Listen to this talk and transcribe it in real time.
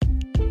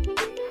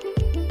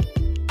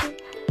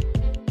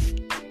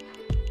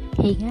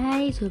Hey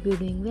guys, hope you're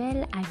doing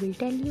well. I will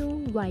tell you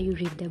why you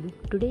read the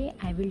book. Today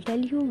I will tell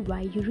you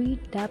why you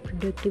read the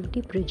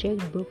Productivity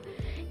Project book.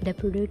 The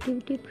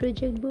Productivity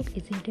Project book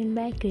is written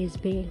by Chris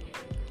Bale.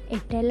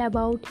 It tells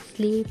about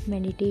sleep,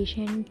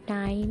 meditation,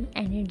 time,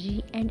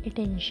 energy and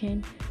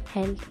attention,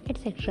 health,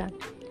 etc.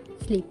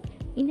 Sleep.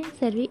 In a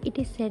survey, it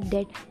is said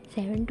that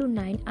 7 to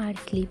 9 hours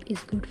sleep is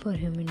good for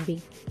human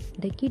being.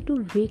 The key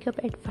to wake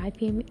up at 5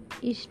 pm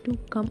is to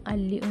come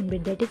early on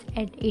bed, that is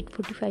at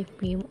 8:45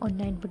 pm or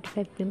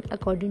 9:45 pm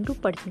according to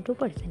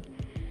person.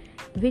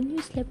 When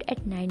you slept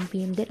at 9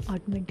 pm, then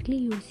automatically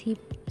your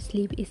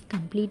sleep is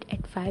complete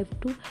at 5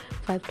 to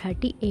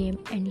 5:30 am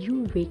and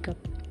you wake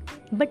up.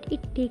 But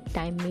it takes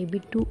time,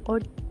 maybe 2 or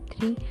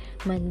 3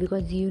 months,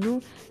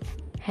 because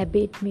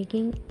habit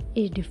making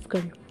is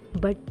difficult,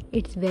 but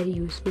it's very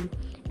useful.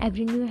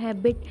 Every new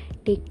habit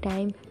take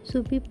time,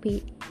 so be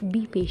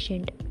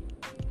patient.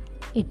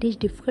 It is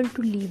difficult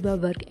to leave a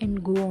work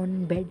and go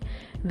on bed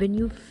when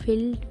you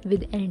feel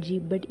with energy,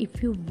 but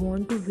if you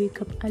want to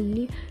wake up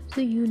early,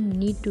 so you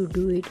need to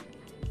do it.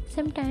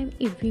 Sometimes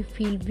if we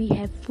feel we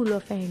have full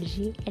of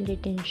energy and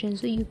attention,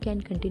 so you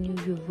can continue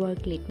your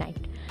work late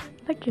night.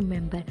 But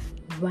remember,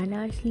 1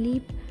 hour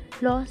sleep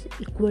loss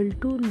equal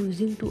to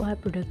losing to our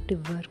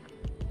productive work.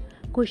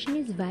 Question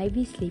is why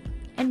we sleep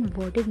and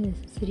why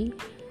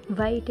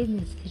it is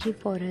necessary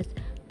for us.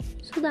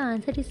 So the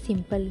answer is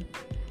simple.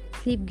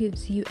 Sleep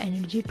gives you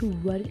energy to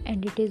work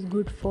and it is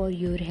good for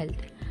your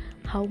health.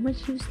 How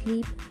much you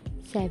sleep,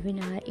 7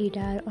 hours, 8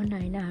 hours or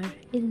 9 hours,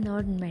 is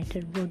not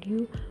matter. What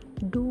you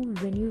do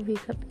when you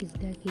wake up is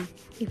the key.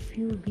 If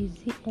you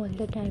busy all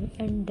the time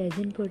and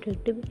doesn't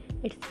productive,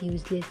 it's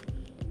useless.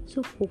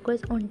 So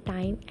focus on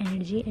time,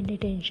 energy and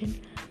attention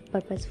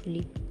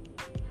purposefully.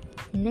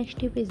 Next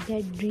tip is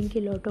that drink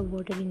a lot of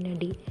water in a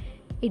day.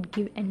 It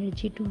gives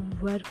energy to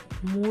work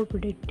more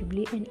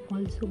productively and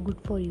also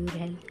good for your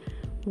health.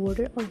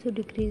 Water also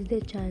decreases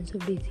the chance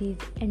of disease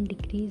and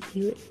decrease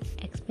your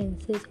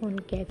expenses on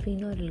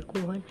caffeine or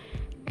alcohol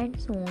and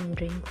so on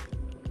drinks.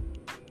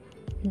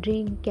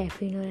 Drink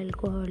caffeine or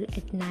alcohol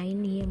at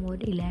 9 am or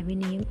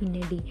 11 am in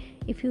a day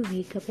if you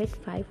wake up at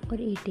 5 or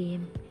 8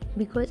 am,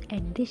 because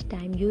at this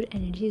time your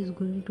energy is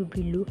going to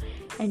be low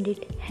and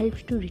it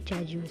helps to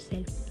recharge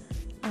yourself.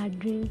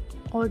 Drink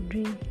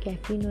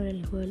caffeine or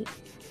alcohol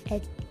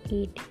at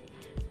 8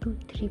 to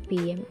 3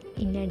 pm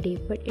in a day,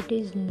 but it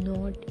is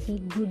not a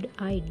good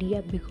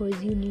idea because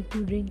you need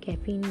to drink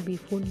caffeine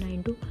before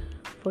 9 to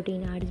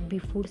 14 hours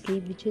before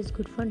sleep, which is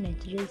good for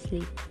natural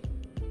sleep.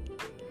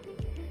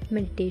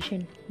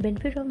 Meditation.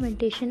 Benefits of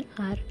meditation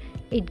are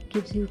it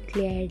gives you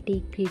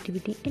clarity,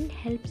 creativity and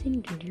helps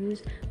in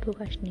reduce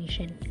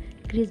procrastination.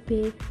 Chris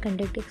Bale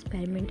conduct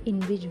experiment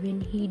in which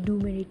when he do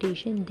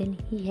meditation, then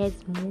he has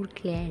more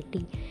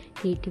clarity,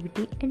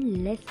 creativity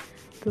and less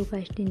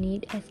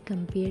procrastinate as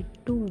compared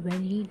to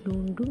when he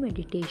don't do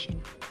meditation.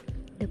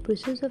 The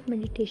process of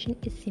meditation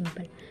is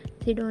simple.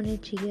 Sit on a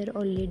chair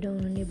or lay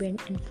down on a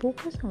bed and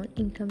focus on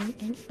incoming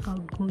and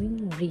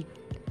outgoing breath.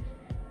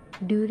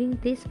 During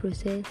this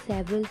process,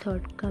 several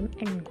thoughts come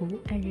and go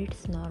and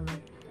it's normal.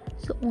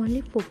 So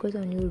only focus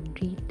on your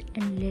breath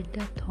and let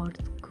the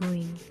thoughts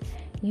going.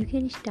 You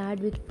can start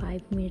with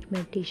 5-minute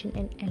meditation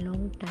and a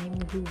long time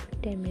go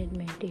with 10-minute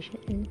meditation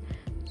and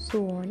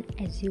so on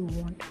as you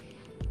want.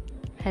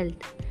 Health.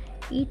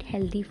 Eat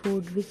healthy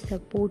food which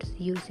supports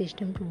your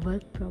system to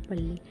work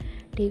properly.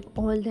 Take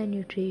all the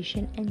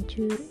nutrition and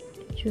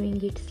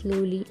chewing it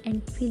slowly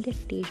and feel the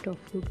taste of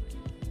food.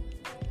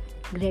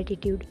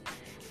 Gratitude.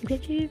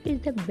 Gratitude is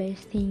the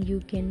best thing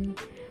you can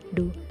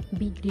do.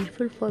 Be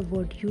grateful for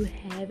what you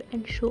have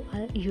and show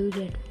your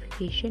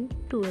gratification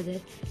to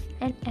others.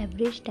 An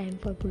average time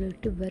for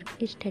productive work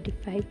is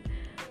 35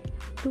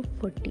 to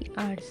 40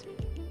 hours.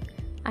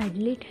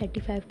 Ideally,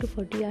 35 to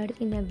 40 hours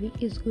in a week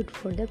is good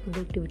for the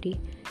productivity.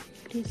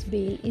 Chris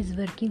Bale is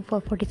working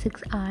for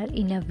 46 hours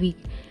in a week.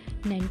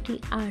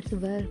 90 hours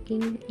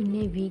working in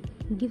a week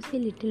gives a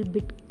little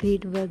bit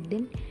great work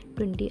than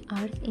 20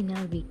 hours in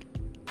a week.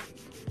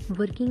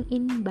 Working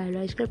in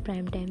biological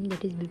prime time,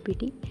 that is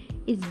BPT,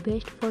 is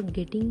best for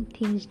getting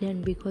things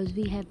done because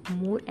we have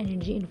more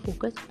energy and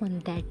focus on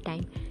that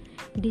time.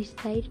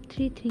 Decide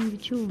 3 things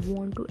which you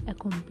want to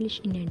accomplish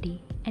in a day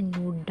and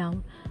note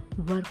down,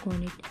 work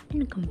on it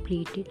and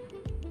complete it.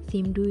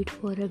 Same do it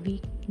for a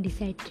week.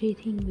 Decide 3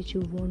 things which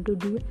you want to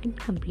do and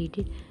complete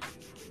it.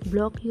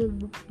 Block your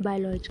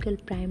biological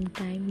prime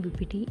time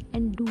BPT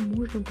and do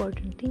most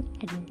important thing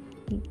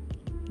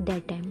at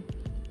that time.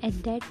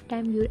 At that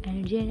time your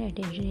energy and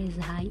attention is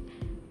high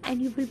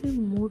and you will be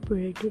more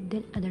productive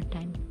than other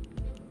time.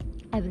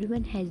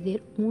 Everyone has their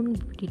own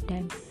beauty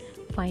time.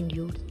 Find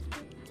yours.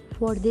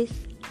 For this,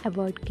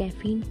 avoid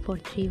caffeine for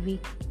 3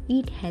 weeks.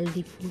 Eat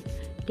healthy food.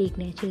 Take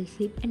natural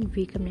sleep and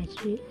wake up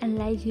naturally.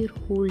 Analyze your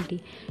whole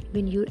day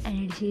when your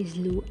energy is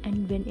low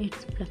and when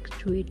it's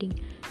fluctuating.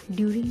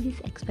 During this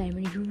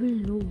experiment, you will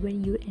know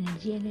when your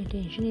energy and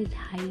attention is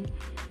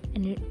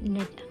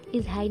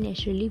high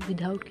naturally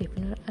without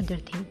caffeine or other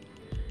thing.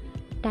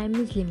 Time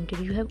is limited.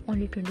 You have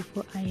only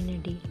 24 hours in a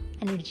day.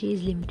 Energy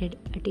is limited.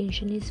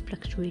 Attention is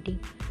fluctuating.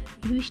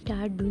 You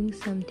start doing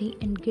something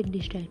and get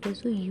distracted,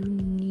 so you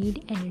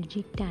need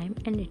energy, time,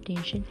 and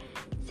attention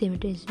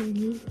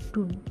simultaneously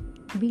to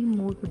be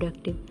more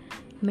productive.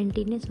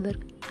 Maintenance work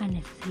are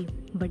necessary,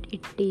 but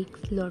it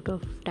takes lot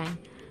of time.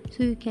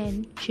 So you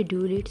can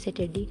schedule it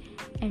Saturday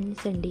and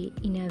Sunday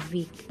in a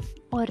week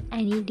or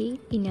any day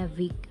in a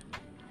week.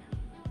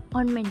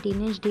 On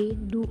maintenance day,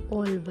 do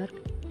all work,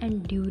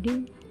 and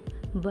during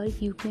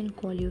work you can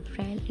call your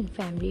friend and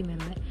family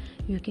member.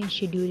 You can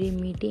schedule a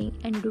meeting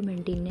and do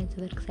maintenance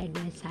work side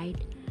by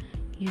side.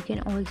 You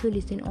can also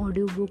listen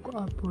audiobook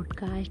or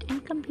podcast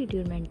and complete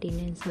your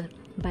maintenance work.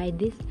 By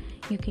this,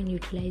 you can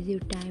utilize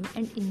your time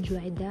and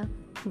enjoy the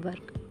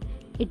work.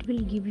 It will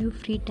give you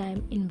free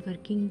time in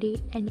working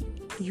day, and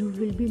you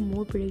will be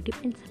more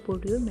productive and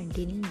support your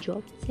maintenance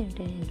job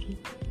simultaneously.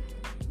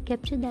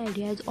 Capture the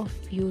ideas of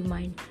your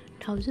mind.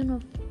 Thousands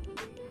of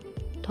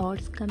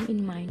thoughts come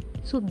in mind,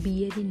 so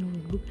bear a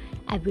notebook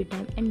every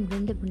time, and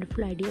when the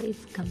wonderful idea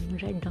is come,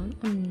 write down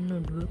on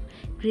notebook.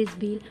 Chris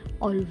Bale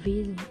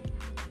always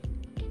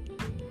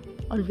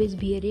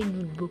bear a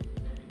notebook.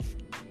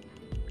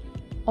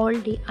 All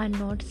day are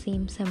not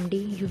same. Someday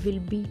you will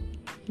be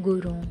go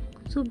wrong,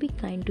 so be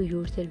kind to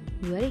yourself.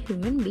 You are a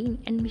human being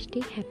and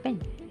mistakes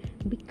happen.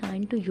 Be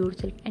kind to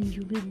yourself and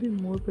you will be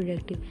more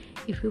productive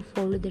if you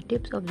follow the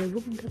tips of the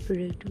book, The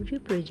Productivity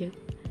Project.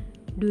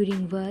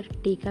 During work,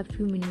 take a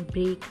few minute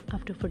break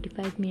after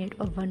 45 minutes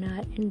or 1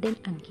 hour, and then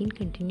again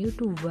continue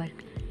to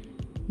work.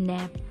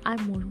 Nap are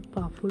more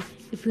powerful.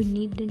 If you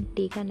need, then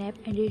take a nap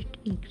and it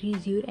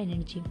increase your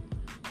energy.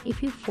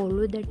 If you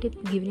follow the tips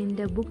given in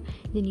the book,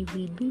 then you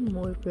will be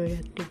more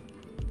productive.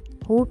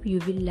 Hope you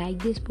will like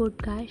this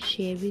podcast.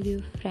 Share with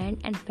your friend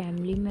and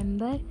family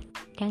member.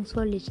 Thanks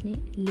for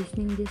listening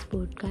this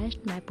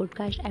podcast. My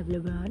podcast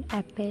available on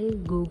Apple,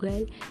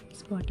 Google,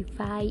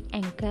 Spotify,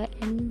 Anchor,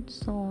 and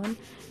so on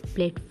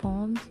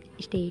platforms.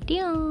 Stay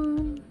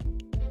tuned.